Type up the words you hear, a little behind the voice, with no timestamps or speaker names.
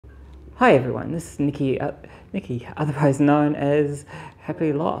Hi everyone, this is Nikki, otherwise known as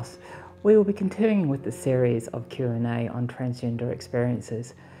Happily Lost. We will be continuing with the series of Q&A on transgender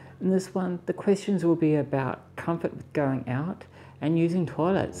experiences. In this one, the questions will be about comfort with going out and using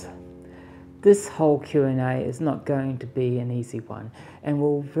toilets. This whole Q&A is not going to be an easy one and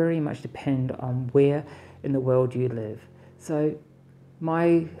will very much depend on where in the world you live. So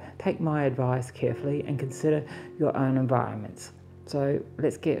take my advice carefully and consider your own environments. So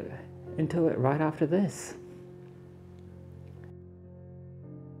let's get into it right after this.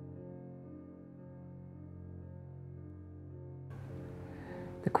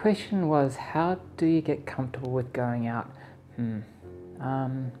 The question was, how do you get comfortable with going out?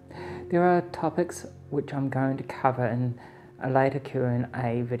 There are topics which I'm going to cover in a later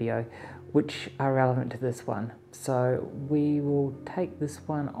Q&A video which are relevant to this one. So we will take this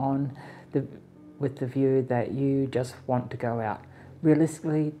one on with the view that you just want to go out.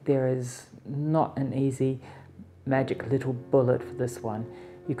 Realistically, there is not an easy magic little bullet for this one.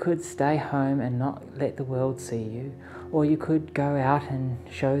 You could stay home and not let the world see you, or you could go out and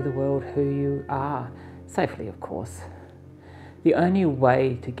show the world who you are, safely of course. The only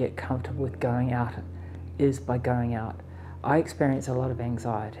way to get comfortable with going out is by going out. I experience a lot of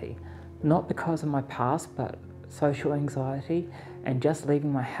anxiety, not because of my past, but social anxiety and just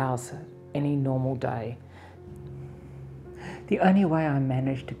leaving my house any normal day. The only way I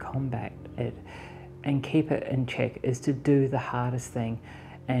manage to combat it and keep it in check is to do the hardest thing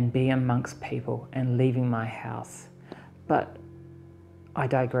and be amongst people and leaving my house. But I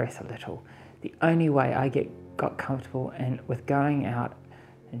digress a little. The only way I got comfortable with going out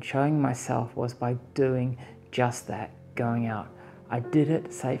and showing myself was by doing just that, going out. I did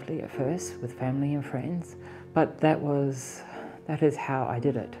it safely at first with family and friends, but that is how I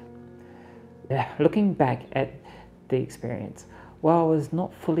did it. Looking back at the experience, while I was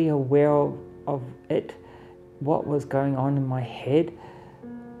not fully aware of it, what was going on in my head,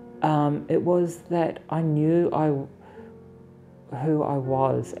 it was that I knew who I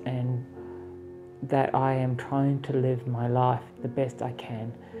was and that I am trying to live my life the best I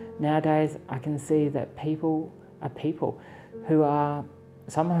can. Nowadays, I can see that people are people some who are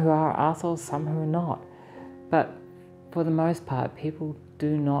arseholes, some who are not. But for the most part, people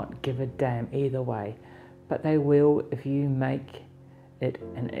do not give a damn either way. But they will if you make it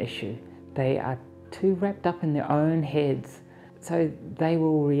an issue. They are too wrapped up in their own heads, so they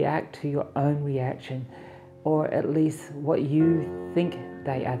will react to your own reaction, or at least what you think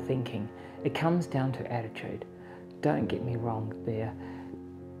they are thinking. It comes down to attitude. Don't get me wrong, there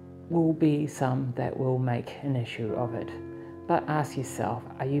will be some that will make an issue of it. But ask yourself,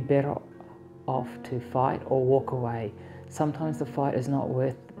 are you better off to fight or walk away? Sometimes the fight is not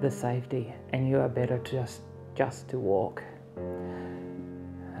worth the safety and you are better just to walk.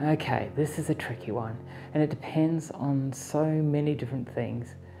 Okay, this is a tricky one and it depends on so many different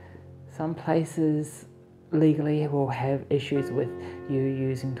things. Some places legally will have issues with you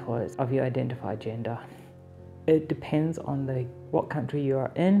using toilets of your identified gender. It depends on what country you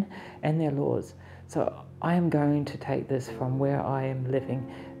are in and their laws. So I am going to take this from where I am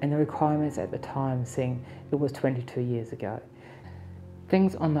living and the requirements at the time, seeing it was 22 years ago.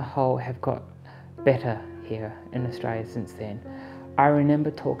 Things on the whole have got better here in Australia since then. I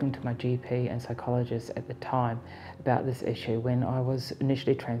remember talking to my GP and psychologist at the time about this issue when I was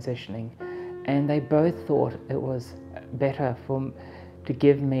initially transitioning, and they both thought it was better to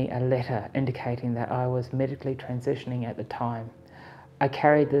give me a letter indicating that I was medically transitioning at the time. I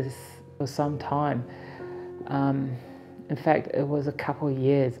carried this for some time. In fact, it was a couple of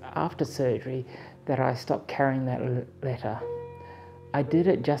years after surgery that I stopped carrying that letter. I did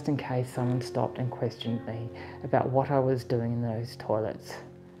it just in case someone stopped and questioned me about what I was doing in those toilets.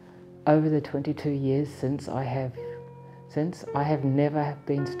 Over the 22 years since I have never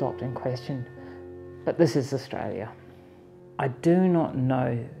been stopped and questioned. But this is Australia. I do not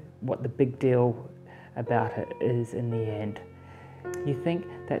know what the big deal about it is in the end. You think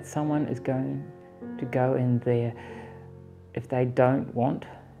that someone is going to go in there if they don't want?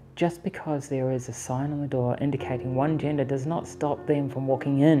 Just because there is a sign on the door indicating one gender does not stop them from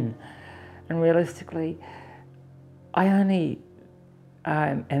walking in. And realistically, I only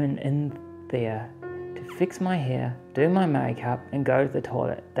am in there to fix my hair, do my makeup, and go to the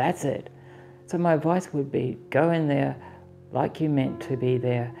toilet. That's it. So my advice would be, go in there like you meant to be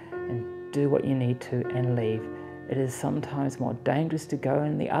there and do what you need to and leave. It is sometimes more dangerous to go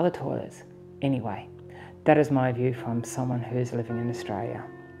in the other toilets. Anyway, that is my view from someone who is living in Australia.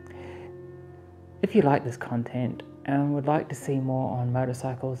 If you like this content and would like to see more on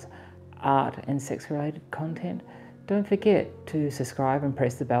motorcycles, art and sex-related content, Don't forget to subscribe and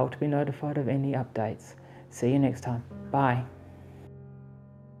press the bell to be notified of any updates. See you next time. Bye.